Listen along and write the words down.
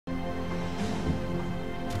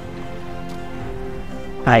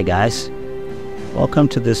Hi guys, welcome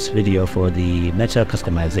to this video for the Meta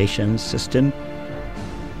customization system.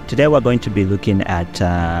 Today we're going to be looking at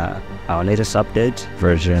our latest update,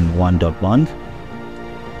 version 1.1.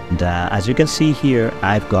 And as you can see here,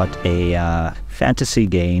 I've got a fantasy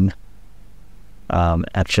game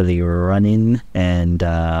actually running and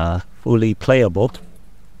fully playable.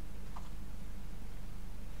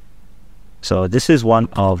 So this is one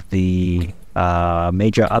of the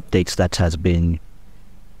major updates that has been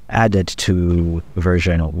added to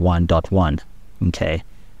version 1.1. Okay,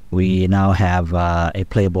 we now have a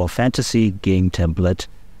playable fantasy game template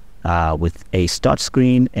with a start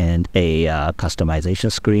screen and a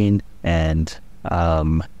customization screen. And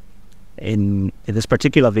in this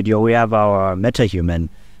particular video, we have our Metahuman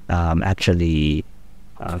actually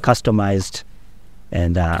customized.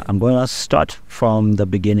 And I'm going to start from the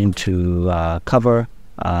beginning to cover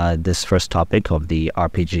this first topic of the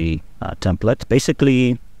RPG template.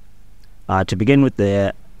 Basically, to begin with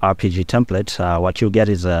the RPG template, what you'll get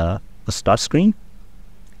is a start screen,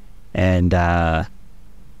 and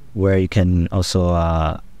where you can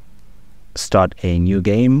also start a new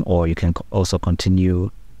game, or you can also continue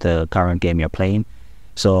the current game you're playing.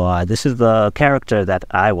 So this is the character that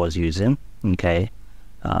I was using, okay?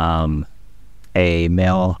 A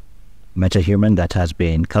male Metahuman that has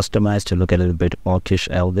been customized to look a little bit orcish,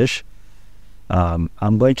 elvish.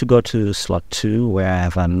 I'm going to go to slot 2 where I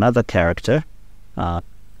have another character. And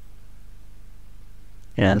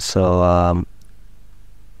so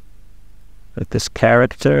with this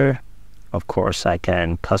character, of course, I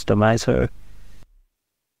can customize her.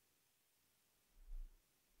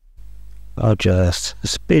 I'll just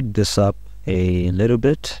speed this up a little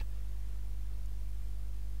bit.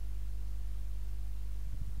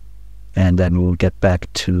 And then we'll get back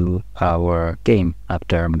to our game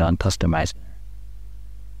after I'm done customizing.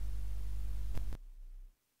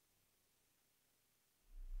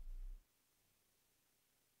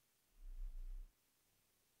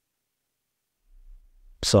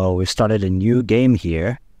 So we started a new game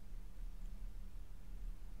here.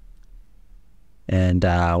 And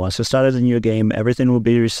once we started a new game, everything will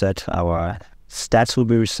be reset. Our stats will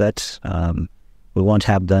be reset. We won't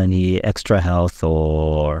have any extra health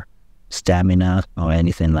or stamina or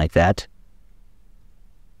anything like that.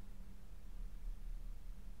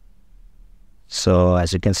 So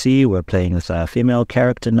as you can see, we're playing with a female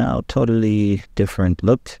character now, totally different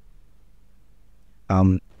look.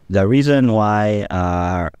 The reason why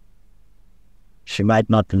she might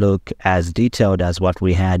not look as detailed as what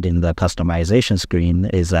we had in the customization screen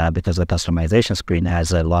is because the customization screen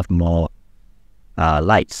has a lot more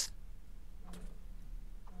lights.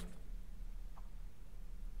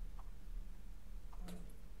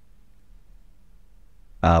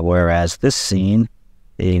 Whereas this scene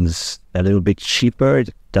is a little bit cheaper. It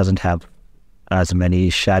doesn't have as many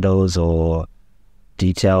shadows or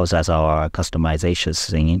details as our customization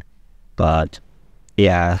scene. But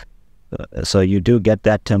yeah, so you do get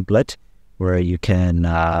that template where you can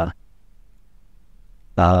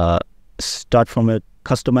start from a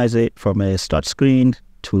start screen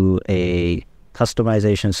to a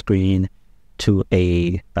customization screen to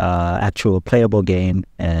a actual playable game,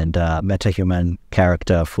 and Metahuman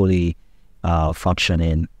character fully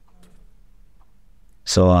functioning.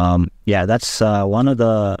 So yeah, that's one of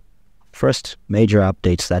the first major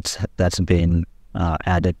updates that's been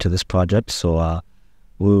added to this project. So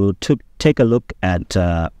we'll take a look at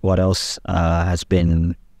what else has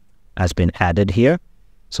been added here.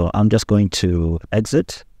 So I'm just going to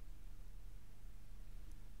exit,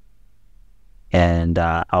 and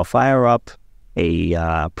I'll fire up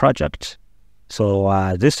a project.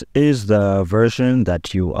 So this is the version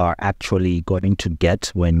that you are actually going to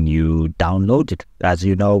get when you download it. As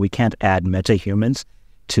you know, we can't add Metahumans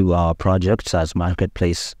to our projects as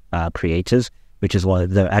Marketplace creators, which is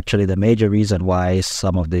actually the major reason why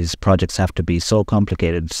some of these projects have to be so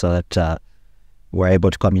complicated, so that we're able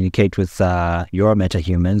to communicate with your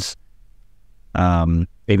Metahumans,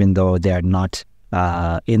 even though they're not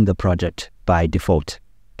in the project by default.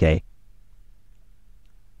 Okay.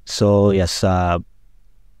 So yes,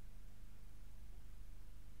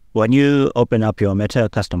 when you open up your Meta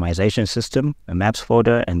customization system, a maps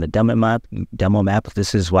folder and the demo map,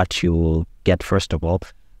 this is what you will get first of all.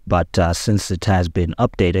 But since it has been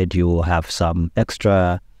updated, you will have some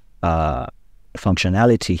extra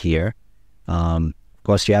functionality here. Of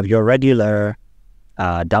course, you have your regular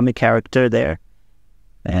dummy character there,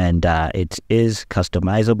 and it is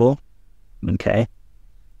customizable. Okay.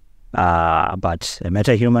 But a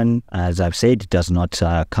Metahuman, as I've said, does not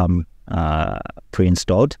come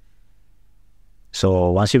pre-installed.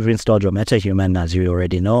 So once you've installed your Metahuman, as you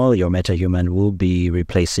already know, your Metahuman will be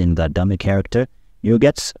replacing the dummy character. You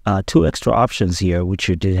get 2 extra options here, which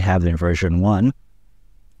you didn't have in version 1.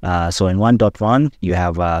 So in 1.1, you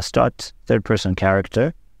have start third-person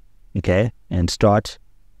character, okay, and start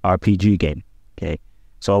RPG game, okay.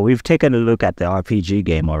 So we've taken a look at the RPG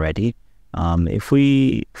game already. If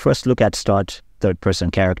we first look at start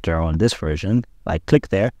third-person character on this version, like click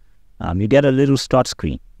there, you get a little start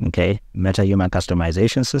screen, okay. Metahuman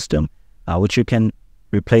customization system, which you can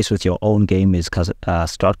replace with your own game is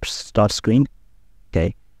start screen,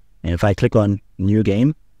 okay. And if I click on new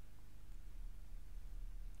game,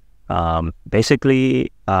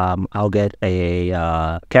 basically I'll get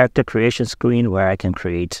a character creation screen where I can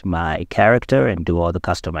create my character and do all the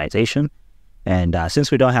customization. And since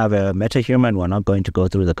we don't have a Metahuman, we're not going to go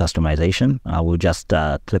through the customization. We'll just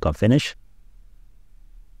click on finish.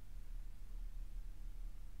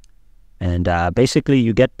 And basically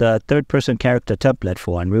you get the third-person character template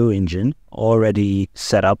for Unreal Engine already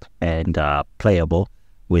set up and playable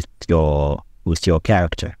with your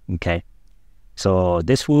character, okay. So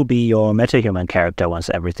this will be your Metahuman character once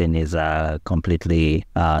everything is completely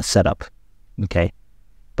set up, okay.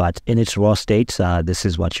 But in its raw state, this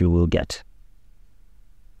is what you will get,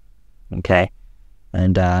 okay.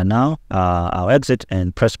 And now I'll exit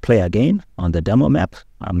and press play again on the demo map.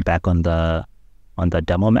 I'm back on the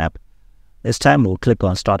demo map. This time we'll click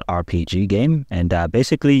on Start RPG Game, and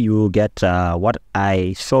basically you will get what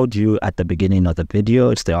I showed you at the beginning of the video.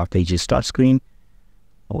 It's the RPG start screen.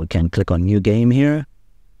 We can click on New Game here,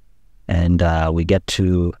 and we get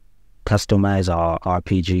to customize our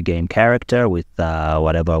RPG game character with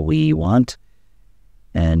whatever we want.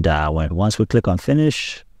 And once we click on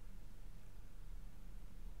Finish,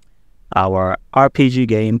 our RPG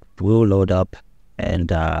game will load up,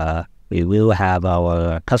 and we will have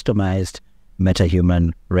our customized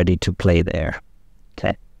Metahuman ready to play there,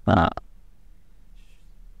 okay. And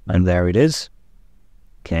there it is,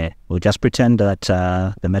 okay. We'll just pretend that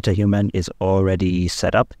the Metahuman is already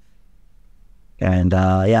set up, and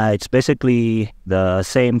yeah, it's basically the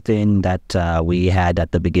same thing that we had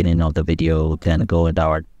at the beginning of the video. We can go and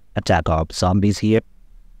attack our zombies here,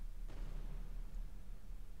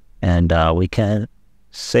 and we can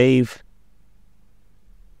save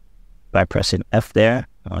by pressing F there.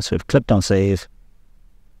 So we've clicked on save.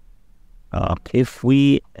 If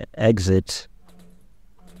we exit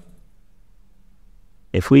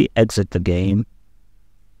the game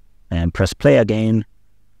and press play again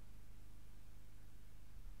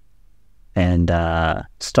and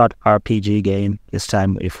start RPG game, this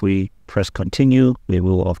time if we press continue, we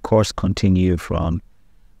will of course continue from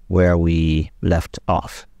where we left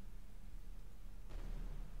off,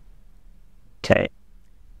 okay.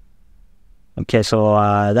 Okay, so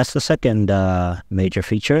that's the second major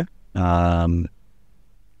feature.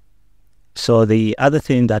 So the other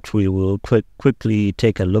thing that we will quickly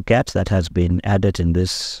take a look at that has been added in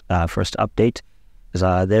this first update is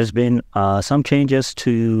there's been some changes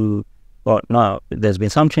to, or no, there's been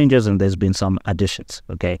some changes and there's been some additions,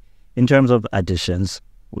 okay. In terms of additions,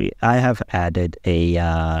 I have added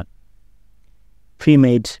a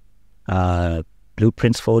pre-made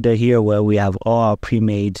blueprints folder here where we have all our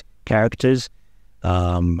pre-made characters.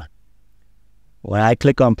 When I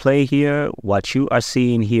click on play here, what you are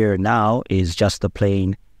seeing here now is just the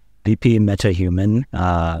plain BP Metahuman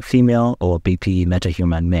female or BP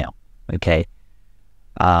Metahuman male, okay.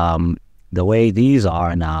 The way these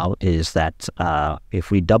are now is that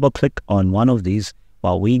if we double click on one of these,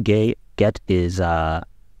 what we get is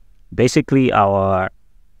basically our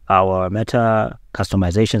meta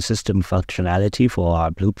customization system functionality for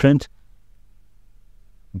our blueprint.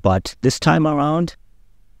 But this time around,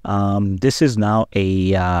 this is now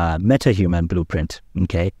a Metahuman blueprint,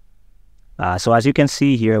 okay. So as you can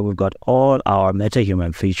see here, we've got all our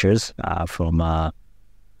Metahuman features from our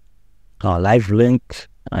live link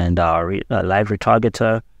and our live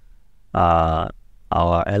retargeter, our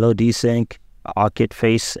LOD sync, arcade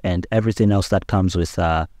face, and everything else that comes with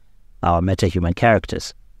our Metahuman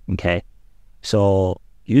characters, okay. So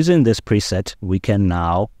using this preset, we can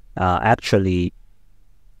now actually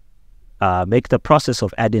make the process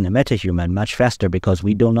of adding a Metahuman much faster, because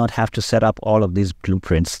we do not have to set up all of these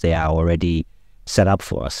blueprints. They are already set up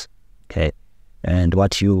for us, okay. And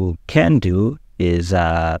what you can do is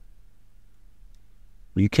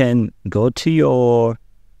you can go to your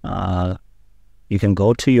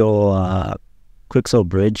Quixel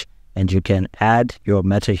bridge and you can add your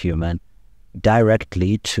Metahuman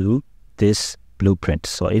directly to this blueprint.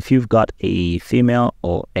 So if you've got a female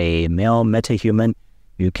or a male Metahuman,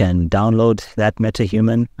 you can download that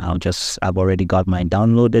Metahuman. I've already got mine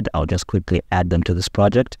downloaded. I'll just quickly add them to this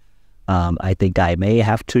project. I think I may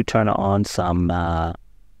have to turn on some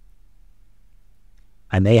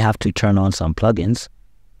plugins,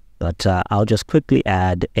 but I'll just quickly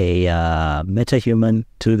add a Metahuman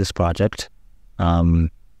to this project.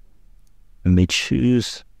 Let me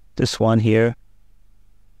choose this one here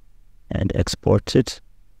and export it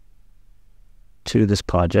to this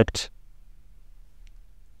project.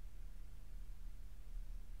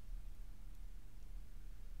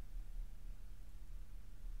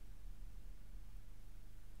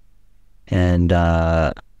 And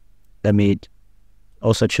let me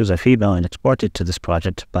also choose a female and export it to this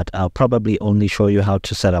project, but I'll probably only show you how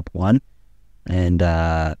to set up one, and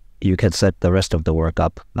you can set the rest of the work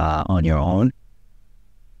up on your own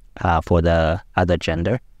for the other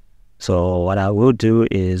gender. So what I will do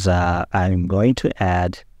is I'm going to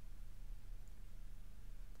add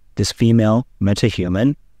this female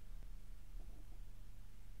Metahuman.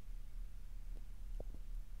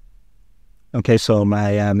 Okay, so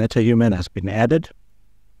my Metahuman has been added.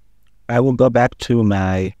 I will go back to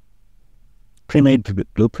my pre-made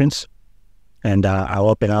blueprints, and I'll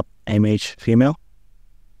open up image female.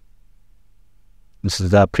 This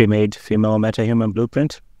is the pre-made female Metahuman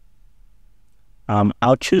blueprint.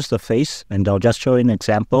 I'll choose the face, and I'll just show you an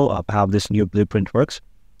example of how this new blueprint works.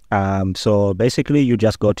 So basically, you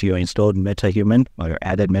just go to your installed Metahuman or your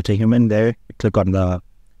added Metahuman there. You click on the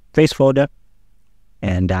face folder,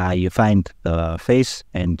 and you find the face,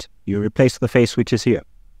 and you replace the face which is here.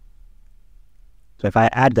 So if I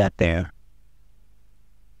add that there,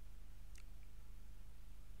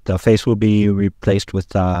 the face will be replaced with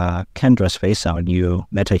Kendra's face, our new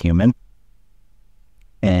Metahuman.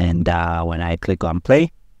 And when I click on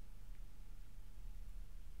play,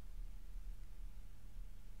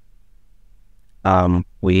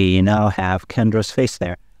 we now have Kendra's face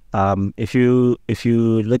there. If you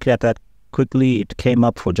look at that quickly, it came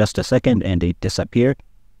up for just a second and it disappeared.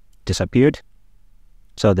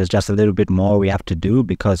 So there's just a little bit more we have to do,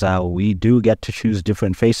 because we do get to choose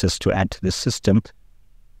different faces to add to this system.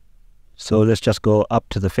 So let's just go up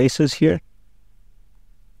to the faces here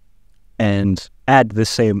and add the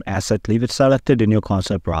same asset. Leave it selected in your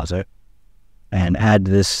concept browser and add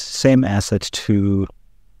this same asset to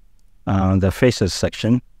the faces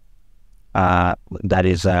section. That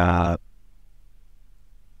is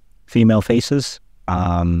female faces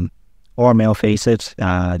or male faces.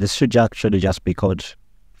 This should actually just be called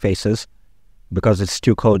faces, because it's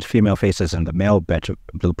still called female faces in the male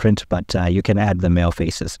blueprint, but you can add the male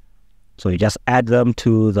faces. So you just add them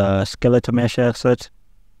to the skeleton mesh asset.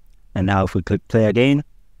 And now if we click play again,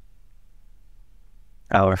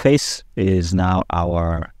 our face is now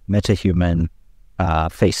our Metahuman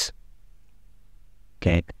face.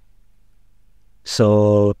 Okay.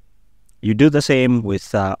 So you do the same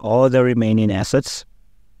with all the remaining assets.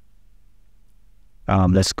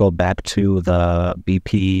 Let's go back to the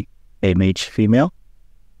BP image female,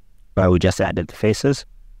 where we just added the faces.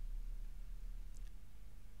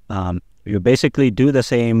 You basically do the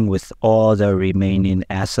same with all the remaining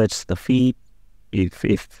assets. The feet,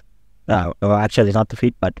 or actually not the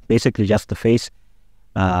feet, but basically just the face,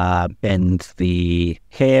 and the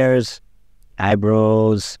hairs,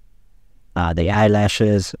 eyebrows, the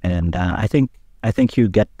eyelashes, and I think you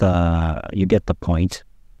get the point.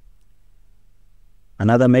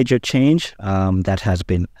 Another major change that has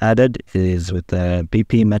been added is with the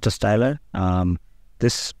BP Meta Styler.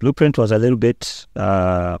 This blueprint was a little bit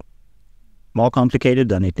more complicated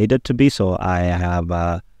than it needed to be, so I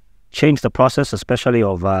have changed the process, especially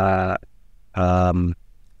of the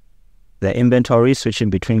inventory, switching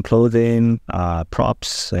between clothing,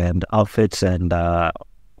 props, and outfits, and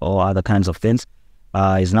all other kinds of things,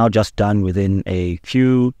 is now just done within a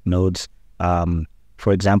few nodes.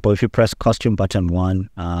 For example, if you press costume button 1,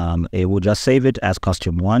 it will just save it as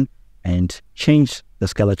costume 1 and change the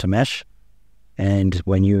skeleton mesh. And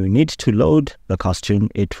when you need to load the costume,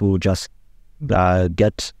 it will just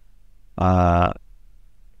get the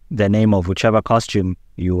name of whichever costume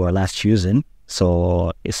you were last using.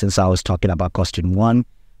 So since I was talking about costume 1,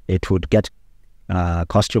 it would get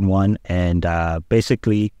costume 1 and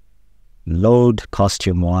basically load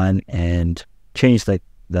costume 1 and change the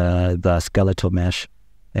skeletal mesh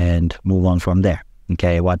and move on from there.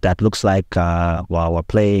 Okay, what that looks like while we're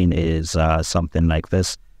playing is something like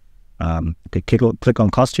this. Click on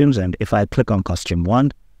costumes, and if I click on costume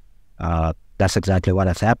 1, that's exactly what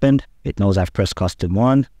has happened. It knows I've pressed costume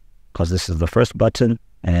 1 because this is the first button,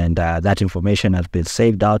 and that information has been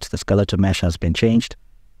saved out. The skeletal mesh has been changed,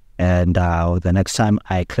 and the next time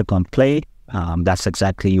I click on play, that's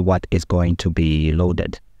exactly what is going to be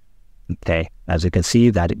loaded. Okay, as you can see,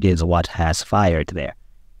 that is what has fired there.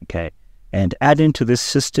 Okay, and adding to this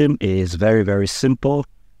system is very, very simple.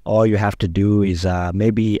 All you have to do is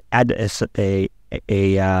maybe add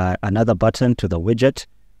another button to the widget,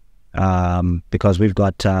 because we've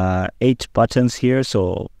got 8 buttons here,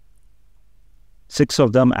 so 6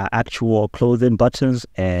 of them are actual clothing buttons,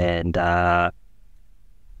 and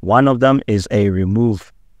 1 of them is a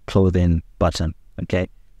remove clothing button. Okay,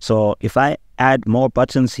 so if I add more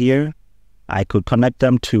buttons here, I could connect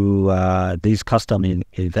them to these custom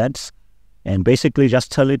events, and basically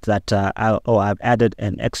just tell it that I've added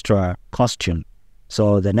an extra costume.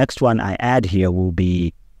 So the next one I add here will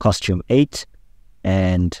be costume 8,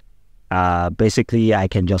 and basically I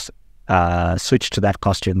can just switch to that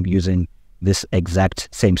costume using this exact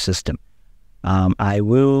same system. I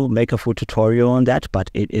will make a full tutorial on that, but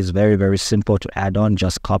it is very, very simple to add on.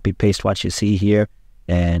 Just copy paste what you see here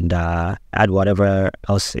and add whatever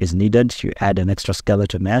else is needed. You add an extra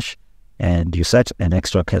skeleton mesh, and you set an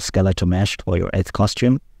extra skeleton mesh for your 8th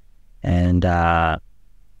costume. And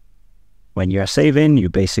when you're saving, you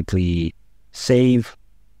basically save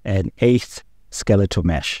an 8th skeleton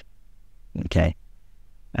mesh. Okay,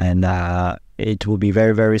 and it will be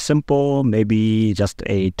very, very simple, maybe just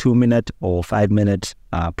a 2-minute or 5-minute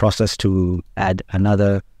process to add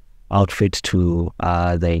another outfit to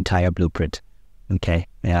the entire blueprint. Okay,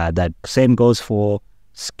 that same goes for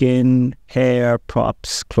skin, hair,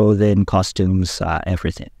 props, clothing, costumes,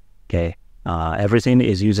 everything. Okay, everything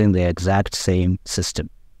is using the exact same system.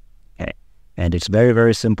 Okay, and it's very,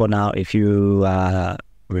 very simple now. If you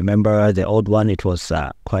remember the old one, it was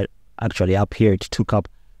quite actually up here. It took up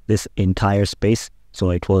this entire space, so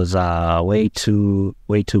it was way too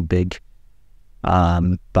big.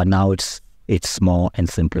 But now it's small and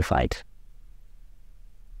simplified.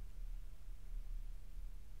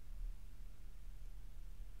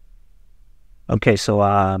 Okay, so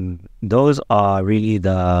those are really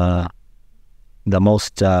the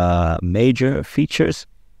most major features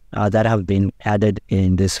that have been added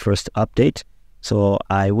in this first update. So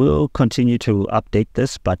I will continue to update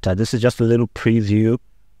this, but this is just a little preview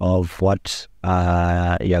of what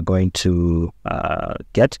you're going to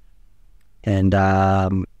get. And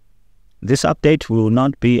this update will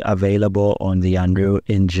not be available on the Unreal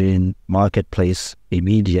Engine Marketplace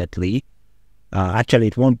immediately. Actually,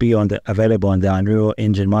 it won't be available on the Unreal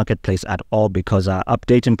Engine Marketplace at all, because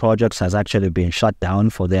updating projects has actually been shut down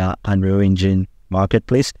for the Unreal Engine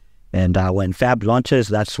Marketplace. And when Fab launches,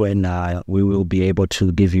 that's when we will be able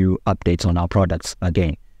to give you updates on our products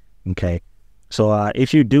again. Okay, so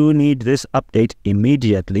if you do need this update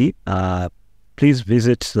immediately, please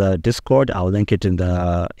visit the Discord. I'll link it in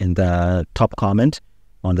the top comment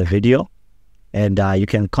on the video, and you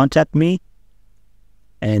can contact me,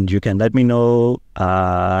 and you can let me know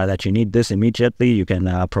that you need this immediately. You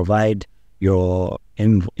can provide your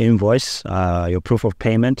invoice, your proof of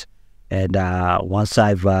payment, and once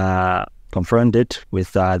I've confirmed it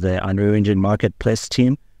with the Unreal Engine Marketplace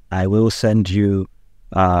team, I will send you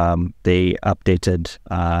the updated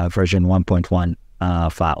version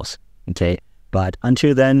 1.1 files. Okay, but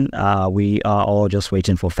until then, we are all just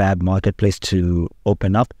waiting for Fab Marketplace to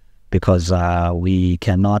open up, because we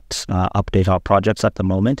cannot update our projects at the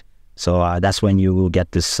moment. So that's when you will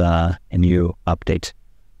get this new update.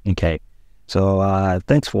 Okay, so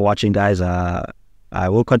thanks for watching, guys. I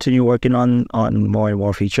will continue working on more and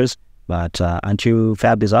more features, but until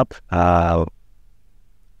Fab is up,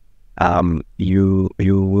 you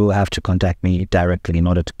will have to contact me directly in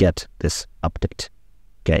order to get this update.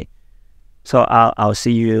 Okay, so I'll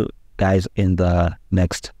see you guys in the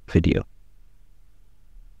next video.